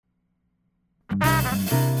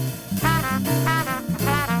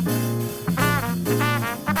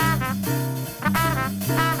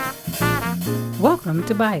Welcome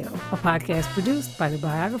to Bio, a podcast produced by the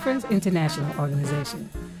Biographers International Organization.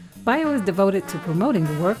 Bio is devoted to promoting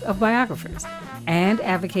the work of biographers and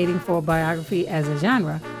advocating for biography as a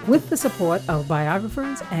genre with the support of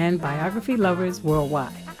biographers and biography lovers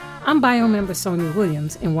worldwide. I'm Bio member Sonia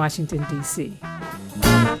Williams in Washington, D.C.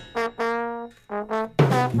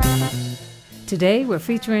 Today, we're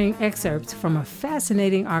featuring excerpts from a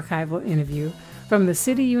fascinating archival interview from the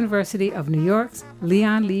City University of New York's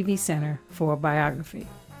Leon Levy Center for Biography.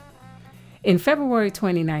 In February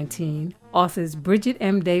 2019, authors Bridget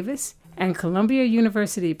M. Davis and Columbia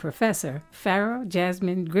University professor Farah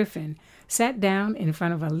Jasmine Griffin sat down in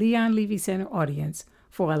front of a Leon Levy Center audience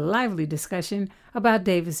for a lively discussion about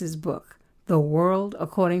Davis's book, The World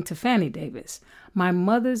According to Fannie Davis, My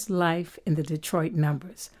Mother's Life in the Detroit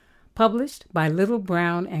Numbers, published by Little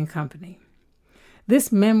Brown and Company. This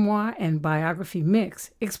memoir and biography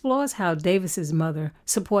mix explores how Davis's mother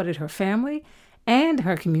supported her family and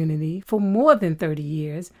her community for more than 30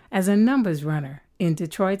 years as a numbers runner in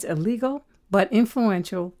Detroit's illegal but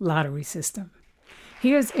influential lottery system.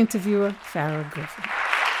 Here's interviewer Farah Griffin.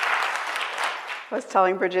 I was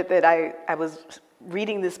telling Bridget that I was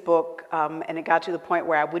reading this book and it got to the point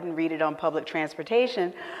where I wouldn't read it on public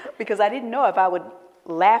transportation because I didn't know if I would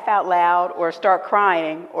laugh out loud or start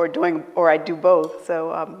crying or I do both.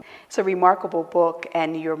 So it's a remarkable book,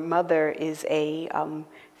 and your mother is a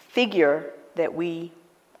figure that we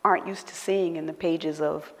aren't used to seeing in the pages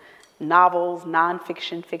of novels,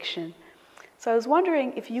 nonfiction, fiction. So I was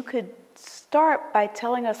wondering if you could start by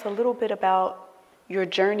telling us a little bit about your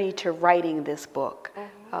journey to writing this book.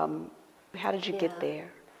 How did you get there?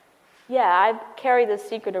 Yeah, I've carried this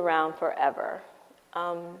secret around forever.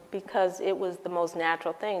 Because it was the most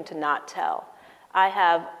natural thing to not tell. I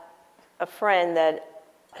have a friend that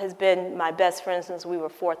has been my best friend since we were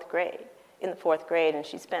in the fourth grade, and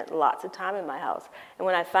she spent lots of time in my house. And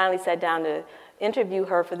when I finally sat down to interview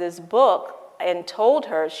her for this book and told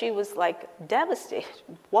her, she was like devastated.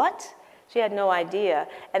 What? She had no idea.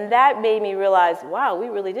 And that made me realize, wow, we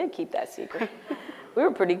really did keep that secret. We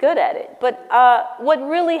were pretty good at it. But what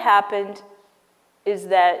really happened is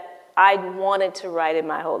that I'd wanted to write it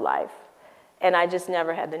my whole life, and I just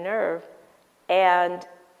never had the nerve. And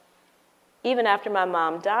even after my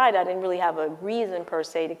mom died, I didn't really have a reason per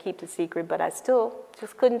se to keep the secret, but I still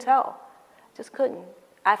just couldn't tell. Just couldn't.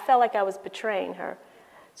 I felt like I was betraying her,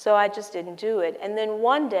 so I just didn't do it. And then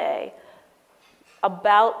one day,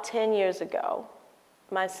 about 10 years ago,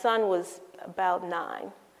 my son was about 9,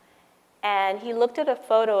 and he looked at a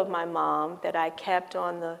photo of my mom that I kept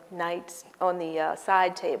on the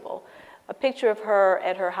side table, a picture of her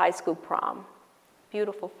at her high school prom,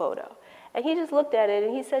 beautiful photo. And he just looked at it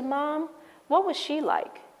and he said, "Mom, what was she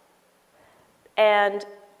like?" And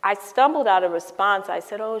I stumbled out a response. I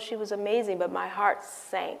said, "Oh, she was amazing," but my heart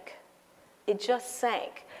sank. It just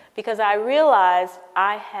sank because I realized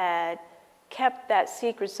I had kept that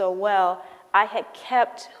secret so well. I had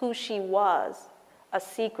kept who she was a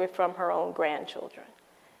secret from her own grandchildren.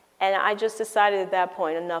 And I just decided at that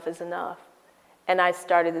point, enough is enough. And I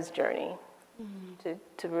started this journey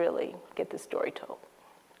to really get the story told.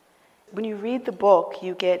 When you read the book,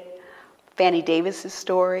 you get Fannie Davis's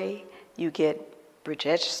story, you get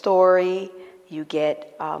Bridget's story, you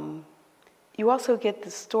also get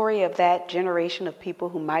the story of that generation of people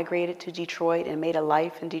who migrated to Detroit and made a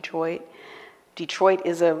life in Detroit. Detroit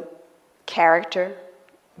is a character,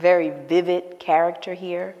 very vivid character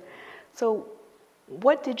here. So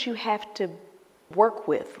what did you have to work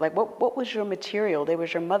with? Like, what was your material? There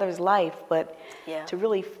was your mother's life, but to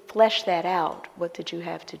really flesh that out, what did you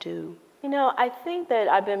have to do? You know, I think that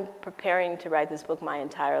I've been preparing to write this book my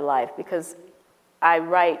entire life because I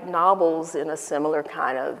write novels in a similar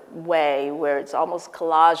kind of way where it's almost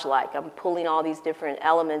collage-like. I'm pulling all these different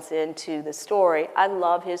elements into the story. I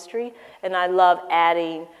love history, and I love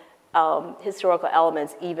adding historical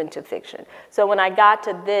elements even to fiction. So when I got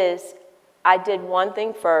to this, I did one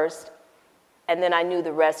thing first, and then I knew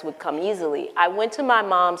the rest would come easily. I went to my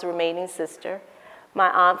mom's remaining sister, my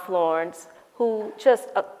Aunt Florence, who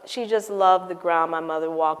she just loved the ground my mother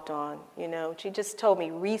walked on. You know, she just told me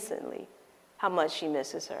recently how much she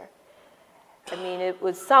misses her. I mean, it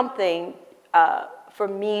was something for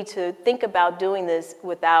me to think about doing this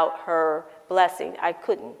without her blessing. I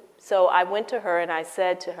couldn't. So I went to her and I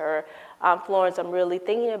said to her, Florence, I'm really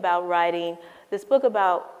thinking about writing this book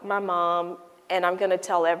about my mom, and I'm going to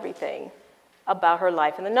tell everything about her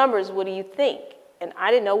life and the numbers. What do you think? And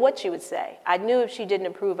I didn't know what she would say. I knew if she didn't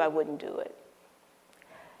approve, I wouldn't do it.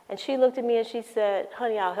 And she looked at me and she said,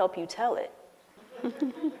 honey, I'll help you tell it.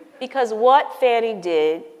 Because what Fanny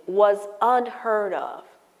did was unheard of,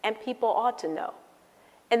 and people ought to know.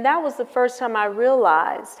 And that was the first time I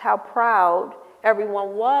realized how proud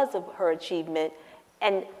everyone was of her achievement,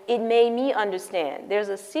 and it made me understand there's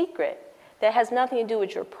a secret that has nothing to do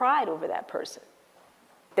with your pride over that person.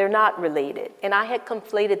 They're not related, and I had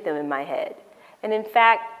conflated them in my head. And in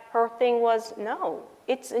fact, her thing was, no,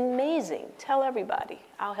 it's amazing. Tell everybody.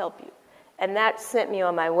 I'll help you. And that sent me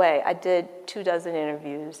on my way. I did 24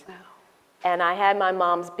 interviews. Wow. And I had my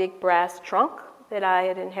mom's big brass trunk that I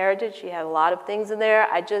had inherited. She had a lot of things in there.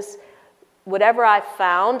 Whatever I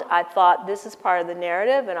found, I thought this is part of the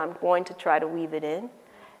narrative and I'm going to try to weave it in.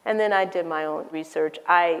 And then I did my own research.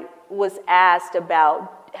 I was asked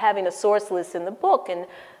about having a source list in the book, and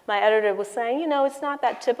my editor was saying, you know, it's not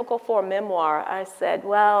that typical for a memoir. I said,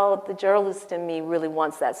 well, the journalist in me really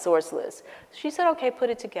wants that source list. She said, okay, put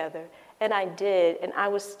it together. And I did, and I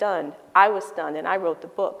was stunned. And I wrote the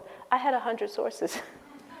book. I had 100 sources.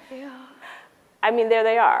 Yeah. I mean, there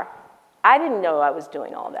they are. I didn't know I was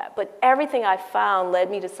doing all that, but everything I found led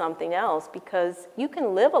me to something else, because you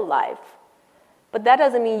can live a life, but that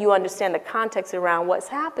doesn't mean you understand the context around what's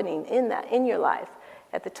happening in your life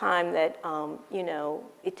at the time that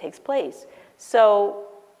it takes place. So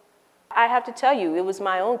I have to tell you, it was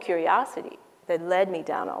my own curiosity that led me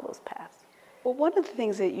down all those paths. Well, one of the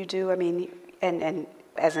things that you do, I mean, and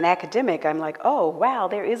as an academic, I'm like, oh, wow,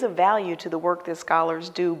 there is a value to the work that scholars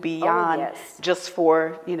do beyond just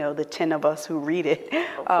for, the 10 of us who read it.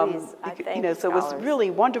 Oh, please. I thank so it was really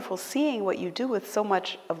wonderful seeing what you do with so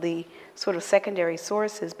much of the sort of secondary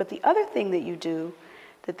sources. But the other thing that you do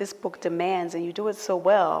that this book demands, and you do it so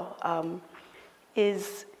well,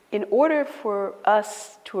 is in order for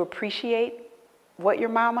us to appreciate what your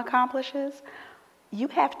mom accomplishes, you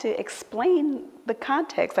have to explain the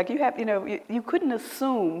context. Like you couldn't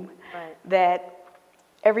assume that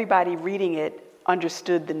everybody reading it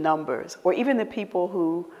understood the numbers, or even the people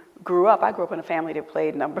who I grew up in a family that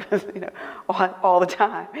played numbers, all the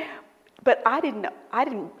time. But I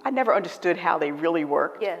never understood how they really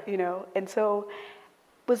worked, And so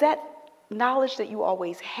was that knowledge that you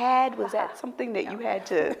always had? Was that something that you had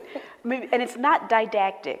to, and it's not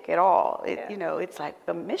didactic at all. It's like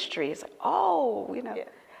a mystery. It's like,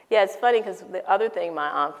 Yeah, it's funny because the other thing my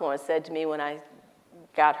Aunt Florence said to me when I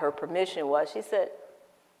got her permission was, she said,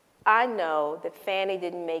 I know that Fanny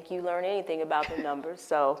didn't make you learn anything about the numbers,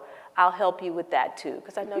 so I'll help you with that too,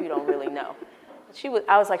 because I know you don't really know.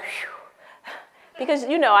 I was like, phew. Because,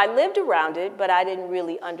 I lived around it, but I didn't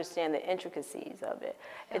really understand the intricacies of it.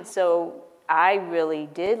 Yeah. And so I really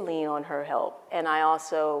did lean on her help. And I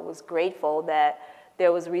also was grateful that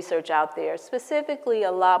there was research out there, specifically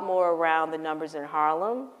a lot more around the numbers in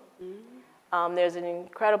Harlem. Mm-hmm. There's an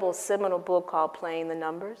incredible seminal book called Playing the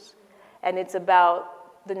Numbers. And it's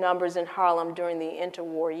about the numbers in Harlem during the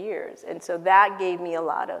interwar years. And so that gave me a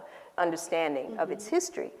lot of understanding of its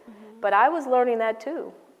history. Mm-hmm. But I was learning that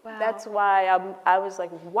too. Wow. That's why I was like,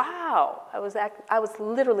 wow. I was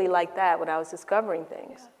literally like that when I was discovering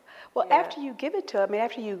things. Yeah. Well, after you give it to,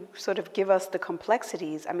 after you sort of give us the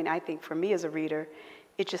complexities, I think for me as a reader,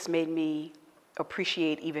 it just made me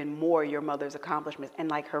appreciate even more your mother's accomplishments and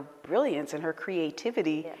like her brilliance and her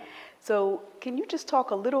creativity. Yeah. So can you just talk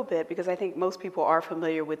a little bit, because I think most people are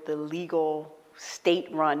familiar with the legal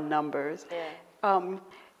state-run numbers,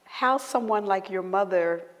 how someone like your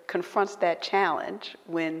mother confronts that challenge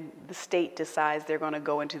when the state decides they're going to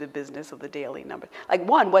go into the business of the daily numbers. Like,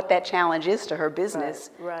 one, what that challenge is to her business,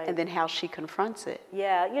 and then how she confronts it.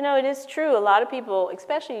 Yeah, it is true. A lot of people,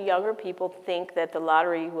 especially younger people, think that the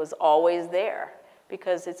lottery was always there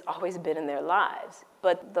because it's always been in their lives.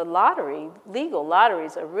 But the legal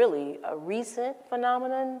lotteries are really a recent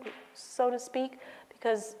phenomenon, so to speak,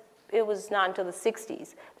 because it was not until the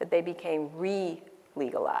 60s that they became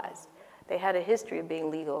re-legalized. They had a history of being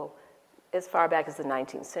legal as far back as the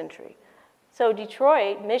 19th century. So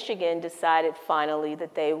Detroit, Michigan decided finally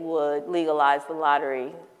that they would legalize the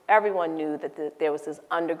lottery. Everyone knew that there was this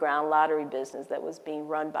underground lottery business that was being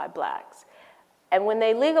run by blacks. And when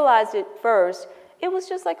they legalized it first, it was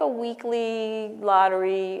just like a weekly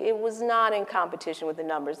lottery. It was not in competition with the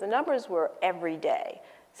numbers. The numbers were every day,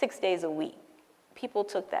 6 days a week. People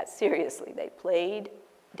took that seriously. They played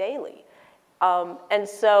daily. And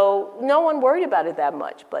so no one worried about it that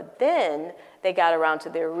much. But then they got around to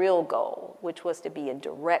their real goal, which was to be in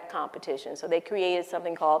direct competition. So they created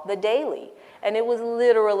something called The Daily. And it was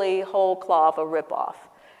literally whole cloth a ripoff,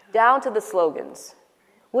 down to the slogans.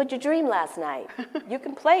 What'd you dream last night? You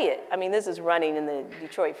can play it. This is running in the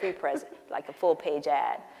Detroit Free Press, like a full-page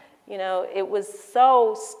ad. You know, it was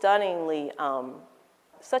so stunningly,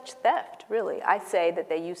 such theft, really. I say that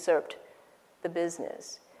they usurped the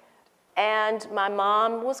business. And my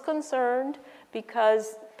mom was concerned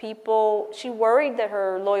because she worried that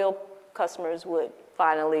her loyal customers would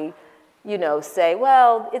finally, you know, say,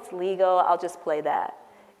 well, it's legal, I'll just play that.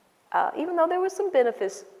 Even though there were some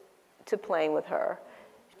benefits to playing with her.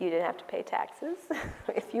 You didn't have to pay taxes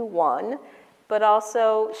if you won, but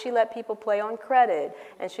also she let people play on credit,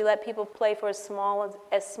 and she let people play for as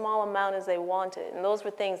small amount as they wanted, and those were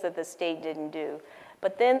things that the state didn't do.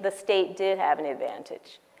 But then the state did have an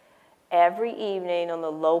advantage. Every evening on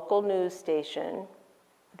the local news station,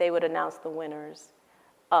 they would announce the winners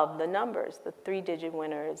of the numbers, the 3-digit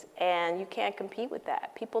winners, and you can't compete with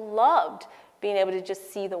that. People loved being able to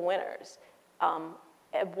just see the winners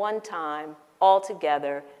at one time, all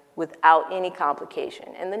together, without any complication.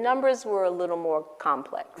 And the numbers were a little more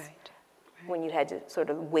complex. Right. When you had to sort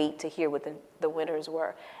of wait to hear what the winners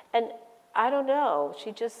were. And I don't know,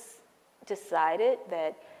 she just decided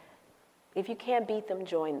that if you can't beat them,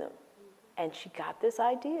 join them. And she got this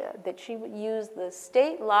idea that she would use the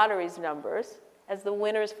state lottery's numbers as the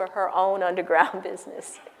winners for her own underground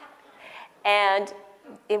business. And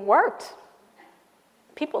it worked.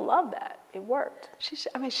 People love that. It worked. She's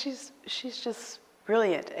just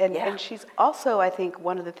brilliant. And she's also, I think,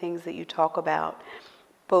 one of the things that you talk about,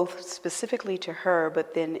 both specifically to her,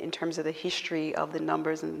 but then in terms of the history of the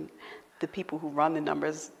numbers and the people who run the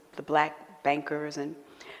numbers, the black bankers, and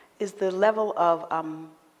is the level of,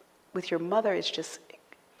 with your mother, it's just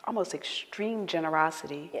almost extreme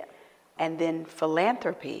generosity. Yeah. And then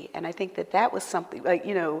philanthropy. And I think that was something, like,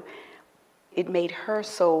 you know, it made her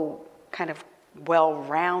so kind of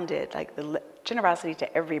well-rounded, like the generosity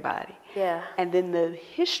to everybody. Yeah. And then the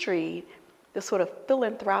history, the sort of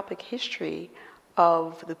philanthropic history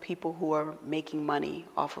of the people who are making money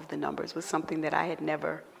off of the numbers was something that I had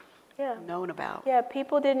never known about. Yeah,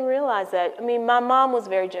 people didn't realize that. I mean, my mom was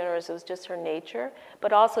very generous. It was just her nature.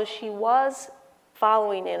 But also she was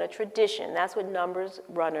following in a tradition. That's what numbers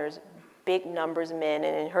runners, big numbers men,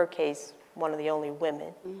 and in her case, one of the only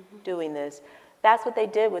women doing this, that's what they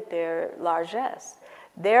did with their largesse.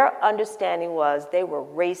 Their understanding was they were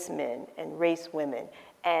race men and race women,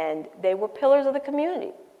 and they were pillars of the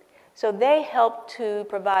community. So they helped to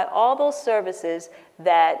provide all those services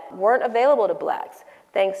that weren't available to blacks,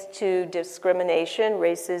 thanks to discrimination,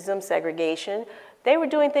 racism, segregation. They were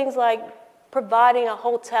doing things like providing a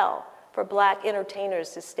hotel for black entertainers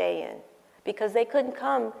to stay in, because they couldn't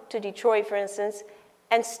come to Detroit, for instance,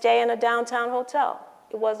 and stay in a downtown hotel.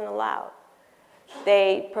 It wasn't allowed.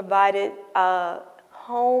 They provided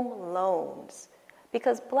home loans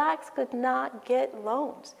because blacks could not get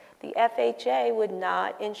loans. The FHA would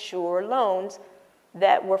not insure loans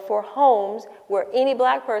that were for homes where any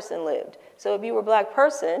black person lived. So if you were a black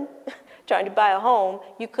person trying to buy a home,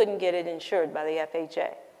 you couldn't get it insured by the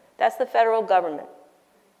FHA. That's the federal government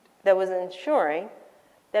that was ensuring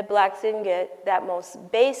that blacks didn't get that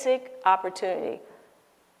most basic opportunity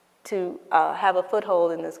to have a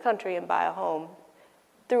foothold in this country and buy a home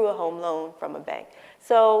through a home loan from a bank.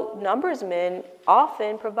 So numbers men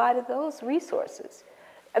often provided those resources.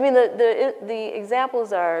 I mean, the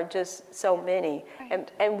examples are just so many. Right.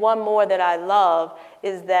 And one more that I love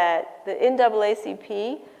is that the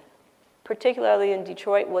NAACP, particularly in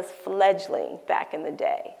Detroit, was fledgling back in the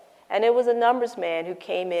day. And it was a numbers man who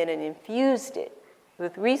came in and infused it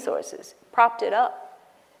with resources, propped it up,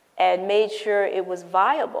 and made sure it was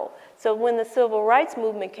viable. So when the civil rights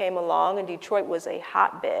movement came along and Detroit was a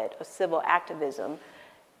hotbed of civil activism,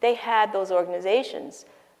 they had those organizations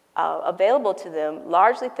available to them,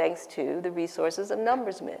 largely thanks to the resources of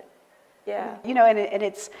numbers men. Yeah. You know, and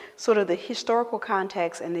it's sort of the historical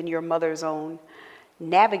context and then your mother's own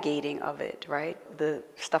navigating of it, right? The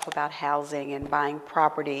stuff about housing and buying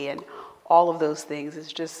property and all of those things.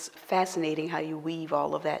 It's just fascinating how you weave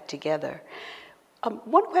all of that together.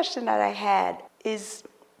 One question that I had is,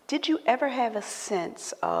 did you ever have a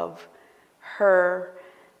sense of her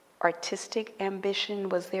artistic ambition?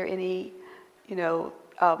 Was there any,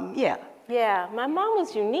 Yeah, my mom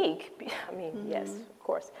was unique. I mean, yes, of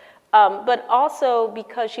course. But also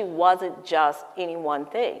because she wasn't just any one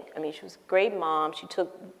thing. I mean, she was a great mom. She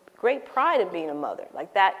took great pride in being a mother.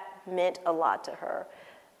 Like, that meant a lot to her.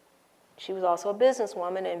 She was also a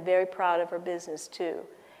businesswoman and very proud of her business, too.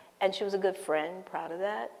 And she was a good friend, proud of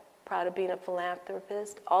that, proud of being a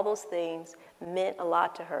philanthropist. All those things meant a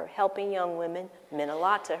lot to her. Helping young women meant a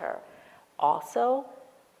lot to her. Also,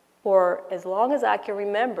 for as long as I can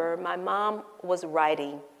remember, my mom was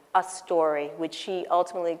writing a story, which she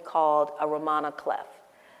ultimately called a roman à clef.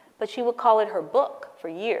 but she would call it her book for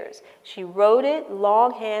years. She wrote it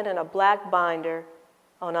longhand in a black binder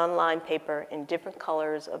on unlined paper in different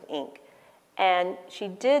colors of ink. And she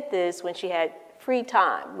did this when she had free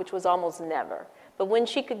time, which was almost never. But when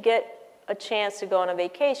she could get a chance to go on a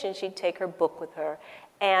vacation, she'd take her book with her.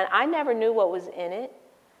 And I never knew what was in it,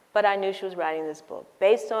 but I knew she was writing this book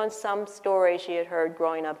based on some story she had heard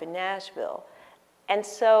growing up in Nashville. And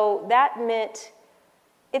so that meant,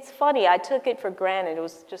 it's funny, I took it for granted. It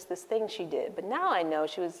was just this thing she did. But now I know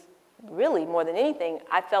she was really, more than anything,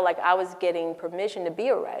 I felt like I was getting permission to be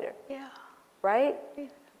a writer. Yeah. Right? Yeah.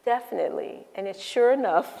 Definitely. And it's sure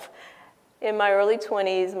enough, in my early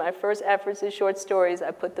 20s, my first efforts at short stories,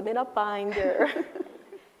 I put them in a binder.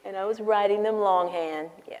 And I was writing them longhand.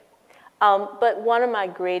 Yeah. But one of my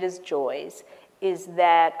greatest joys is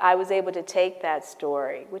that I was able to take that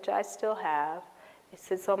story, which I still have. It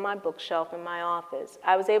sits on my bookshelf in my office.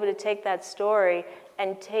 I was able to take that story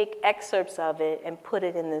and take excerpts of it and put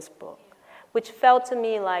it in this book, which felt to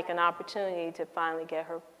me like an opportunity to finally get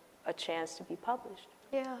her a chance to be published.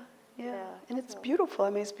 Yeah. Yeah, and it's beautiful. I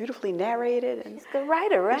mean, it's beautifully narrated. And she's a good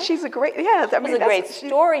writer, right? She's a great, yeah. I mean, she's a great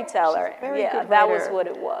storyteller. She's a very yeah, good that writer. was what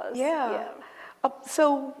it was. Yeah.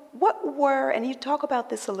 So what were, and you talk about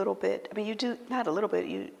this a little bit, I mean, you do, not a little bit,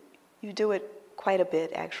 you do it quite a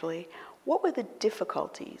bit, actually. What were the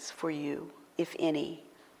difficulties for you, if any,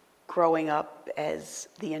 growing up as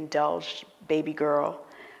the indulged baby girl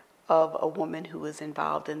of a woman who was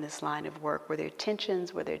involved in this line of work? Were there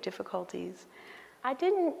tensions? Were there difficulties? I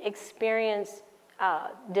didn't experience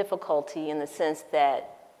difficulty in the sense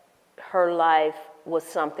that her life was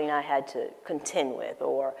something I had to contend with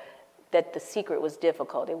or that the secret was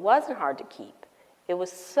difficult. It wasn't hard to keep. It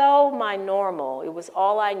was so my normal. It was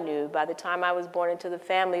all I knew. By the time I was born into the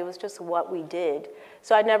family, it was just what we did.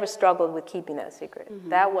 So I never struggled with keeping that secret. Mm-hmm.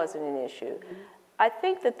 That wasn't an issue. Mm-hmm. I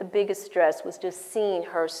think that the biggest stress was just seeing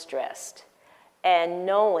her stressed and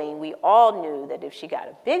knowing, we all knew that if she got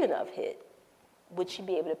a big enough hit, would she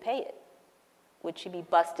be able to pay it? Would she be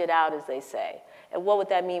busted out, as they say? And what would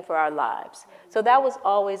that mean for our lives? So that was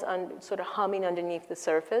always sort of humming underneath the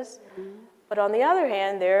surface. Mm-hmm. But on the other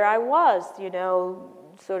hand, there I was,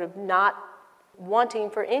 sort of not wanting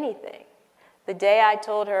for anything. The day I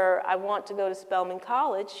told her I want to go to Spelman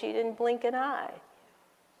College, she didn't blink an eye.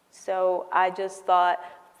 So I just thought,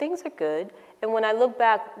 things are good. And when I look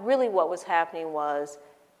back, really what was happening was,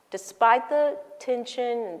 despite the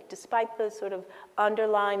tension, and despite the sort of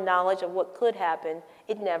underlying knowledge of what could happen,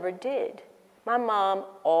 it never did. My mom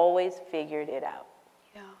always figured it out.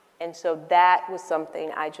 Yeah. And so that was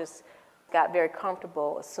something I just got very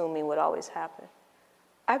comfortable assuming would always happen.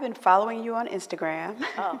 I've been following you on Instagram.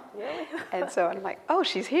 Oh, really? And so I'm like, oh,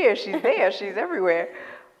 she's here, she's there, she's everywhere.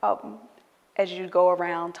 As you go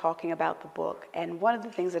around talking about the book, and one of the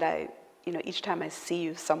things that each time I see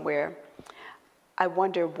you somewhere, I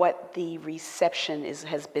wonder what the reception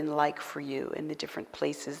has been like for you in the different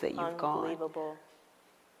places that you've gone. Unbelievable.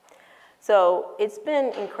 So it's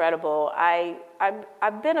been incredible.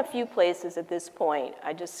 I've been a few places at this point.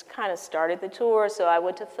 I just kind of started the tour, so I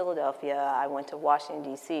went to Philadelphia, I went to Washington,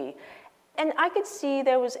 D.C., and I could see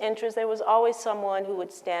there was interest. There was always someone who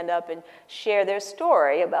would stand up and share their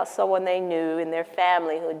story about someone they knew in their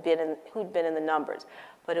family who'd been in the numbers.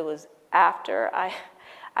 But it was after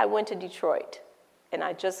I went to Detroit, and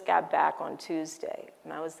I just got back on Tuesday,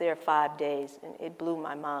 and I was there 5 days, and it blew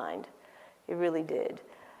my mind. It really did.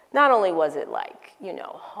 Not only was it like,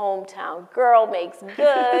 hometown girl makes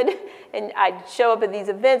good, and I'd show up at these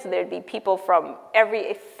events and there'd be people from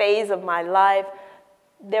every phase of my life.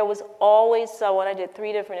 There was always someone, I did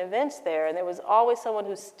 3 different events there, and there was always someone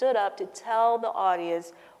who stood up to tell the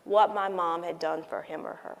audience what my mom had done for him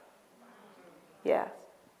or her. Yeah,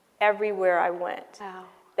 everywhere I went. Wow.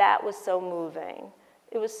 That was so moving.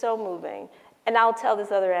 It was so moving. And I'll tell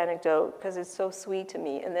this other anecdote because it's so sweet to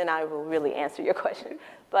me, and then I will really answer your question.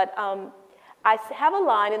 But I have a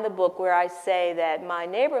line in the book where I say that my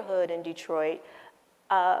neighborhood in Detroit,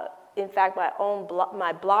 in fact,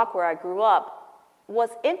 my block where I grew up,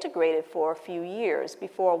 was integrated for a few years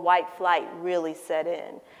before white flight really set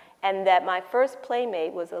in. And that my first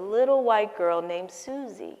playmate was a little white girl named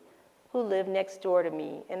Susie who lived next door to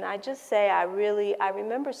me. And I just say I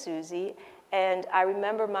remember Susie. And I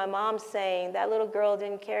remember my mom saying that little girl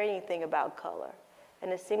didn't care anything about color.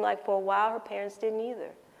 And it seemed like for a while her parents didn't either.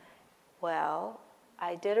 Well,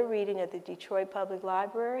 I did a reading at the Detroit Public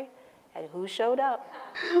Library, and who showed up?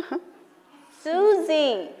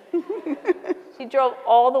 Susie! She drove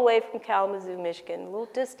all the way from Kalamazoo, Michigan, a little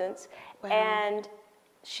distance, wow. And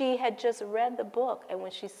she had just read the book, and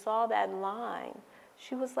when she saw that line,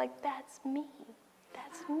 she was like, that's me.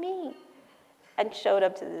 that's me. And showed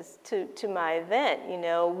up to my event, you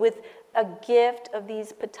know, with a gift of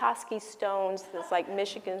these Petoskey stones that's like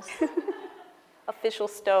Michigan's official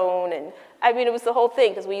stone. And I mean, it was the whole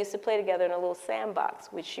thing, because we used to play together in a little sandbox,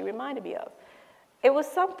 which she reminded me of. It was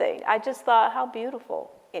something. I just thought, how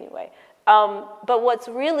beautiful. Anyway, but what's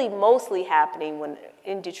really mostly happening when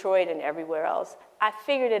in Detroit and everywhere else, I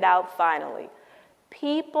figured it out finally.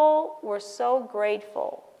 People were so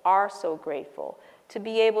grateful, are so grateful, to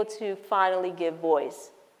be able to finally give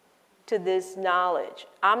voice to this knowledge.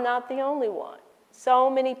 I'm not the only one. So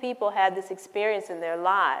many people had this experience in their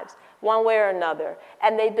lives, one way or another,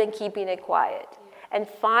 and they've been keeping it quiet. And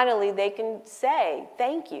finally, they can say,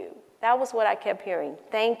 thank you. That was what I kept hearing.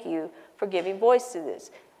 Thank you for giving voice to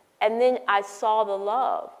this. And then I saw the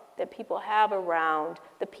love that people have around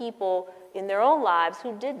the people in their own lives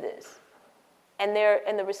who did this, and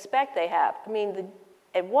the respect they have. I mean,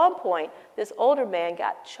 at one point, this older man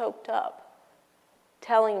got choked up,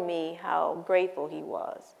 telling me how grateful he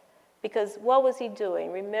was. Because what was he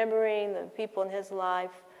doing? Remembering the people in his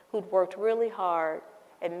life who'd worked really hard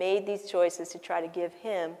and made these choices to try to give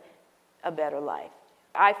him a better life.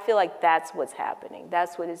 I feel like that's what's happening.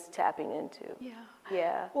 That's what it's tapping into. Yeah.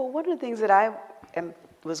 Yeah. Well, one of the things that I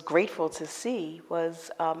was grateful to see was,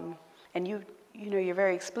 and you know, you're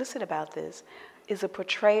very explicit about this, is a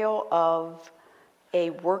portrayal of a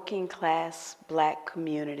working class Black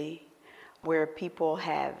community where people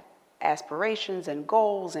have aspirations and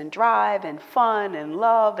goals and drive and fun and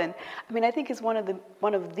love. And I mean, I think it's one of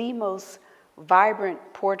the most vibrant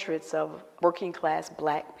portraits of working class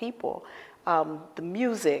Black people. The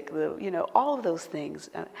music, all of those things.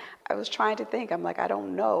 I was trying to think, I'm like, I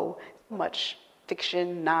don't know much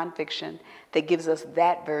fiction, nonfiction that gives us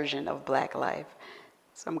that version of Black life.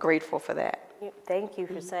 So I'm grateful for that. Thank you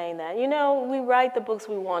for saying that. You know, we write the books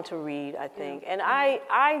we want to read, I think. And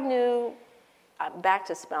I knew, back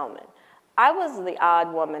to Spelman, I was the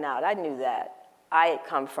odd woman out. I knew that. I had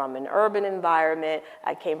come from an urban environment.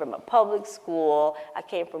 I came from a public school. I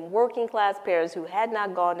came from working class parents who had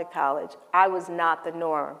not gone to college. I was not the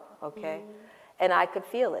norm, okay? And I could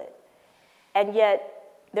feel it. And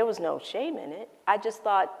yet, there was no shame in it. I just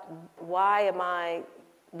thought, why am I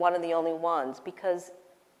one of the only ones? Because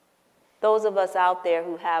those of us out there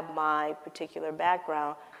who have my particular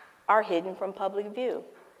background are hidden from public view.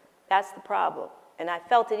 That's the problem. And I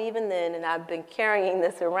felt it even then, and I've been carrying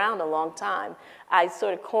this around a long time. I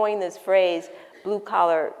sort of coined this phrase,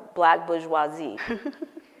 blue-collar Black bourgeoisie.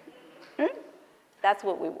 That's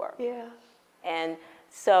what we were. Yeah. And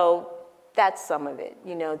so that's some of it,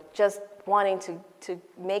 just wanting to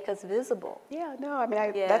make us visible. Yeah, no, I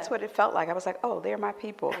mean, that's what it felt like. I was like, oh, they're my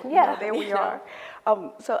people. Yeah. There we are.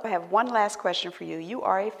 So I have one last question for you. You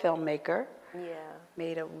are a filmmaker. Yeah.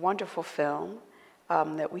 Made a wonderful film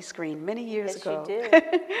that we screened many years ago. Yes, you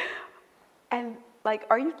did. And,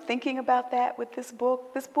 are you thinking about that with this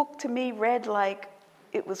book? This book, to me, read like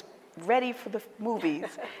it was ready for the movies.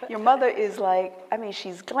 Your mother is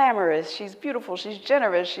she's glamorous, she's beautiful, she's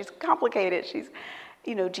generous, she's complicated, she's,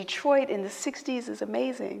 Detroit in the 60s is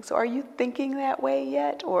amazing. So are you thinking that way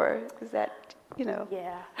yet, or is that,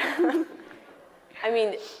 Yeah. I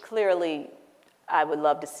mean, clearly, I would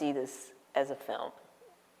love to see this as a film.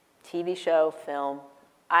 TV show, film.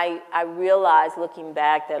 I realized looking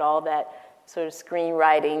back that all that sort of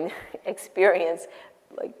screenwriting experience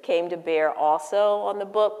came to bear also on the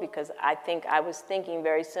book, because I think I was thinking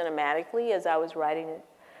very cinematically as I was writing it.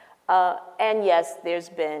 And yes, there's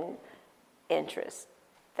been interest.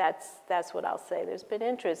 That's what I'll say. There's been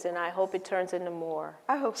interest, and I hope it turns into more.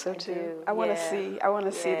 I hope so too. do. I want to Yeah.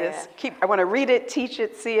 see this. I want to read it, teach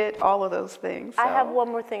it, see it, all of those things. So. I have one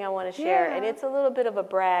more thing I want to share, and Yeah. it's a little bit of a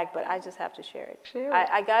brag, but I just have to share it. Share it.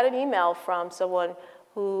 I got an email from someone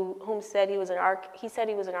whom said he was an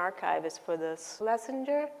archivist for the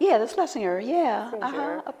Schlesinger Yeah, the Schlesinger, yeah.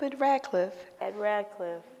 Schlesinger. Up at Radcliffe. at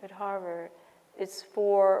Radcliffe at Harvard. It's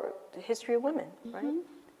for the history of women, right?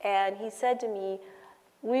 And he said to me,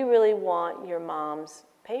 "We really want your mom's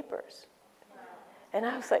papers." And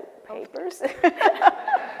I was like, "Papers?"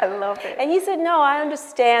 I love it. And he said, "No, I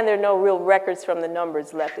understand there are no real records from the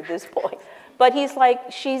numbers left at this point." But he's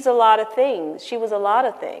like, "She's a lot of things. She was a lot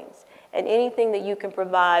of things. And anything that you can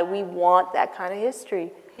provide, we want that kind of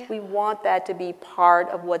history. Yeah. We want that to be part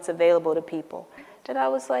of what's available to people." And I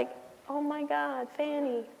was like, "Oh my God,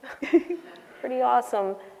 Fannie." Pretty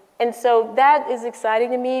awesome. And so that is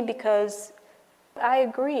exciting to me, because I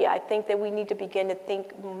agree. I think that we need to begin to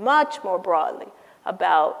think much more broadly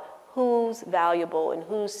about who's valuable and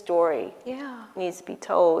whose story needs to be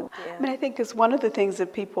told. Yeah. I mean, I think because one of the things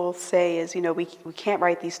that people say is, we can't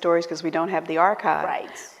write these stories because we don't have the archive. Right.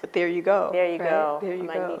 But there you go. There you right? go. There you I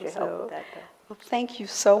might go. need your help with that, though. Well, thank you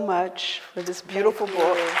so much for this beautiful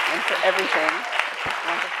book and for everything.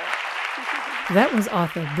 Wonderful. That was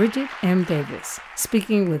author Bridget M. Davis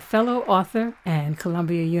speaking with fellow author and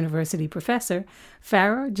Columbia University professor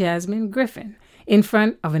Farah Jasmine Griffin in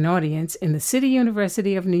front of an audience in the City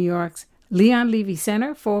University of New York's Leon Levy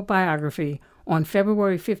Center for Biography on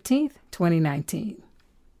February 15th, 2019.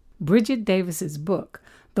 Bridget Davis's book,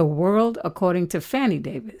 The World According to Fannie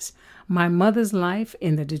Davis, My Mother's Life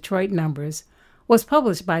in the Detroit Numbers, was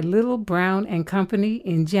published by Little, Brown and Company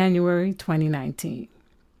in January 2019.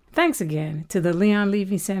 Thanks again to the Leon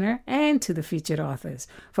Levy Center and to the featured authors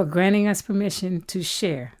for granting us permission to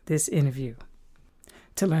share this interview.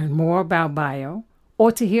 To learn more about BIO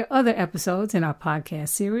or to hear other episodes in our podcast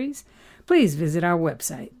series, please visit our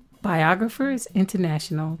website,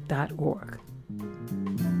 biographersinternational.org.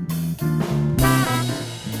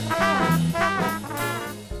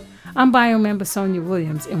 I'm BIO member Sonia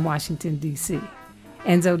Williams in Washington, D.C.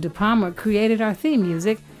 Enzo De Palma created our theme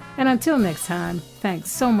music, and until next time,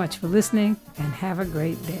 thanks so much for listening and have a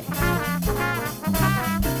great day.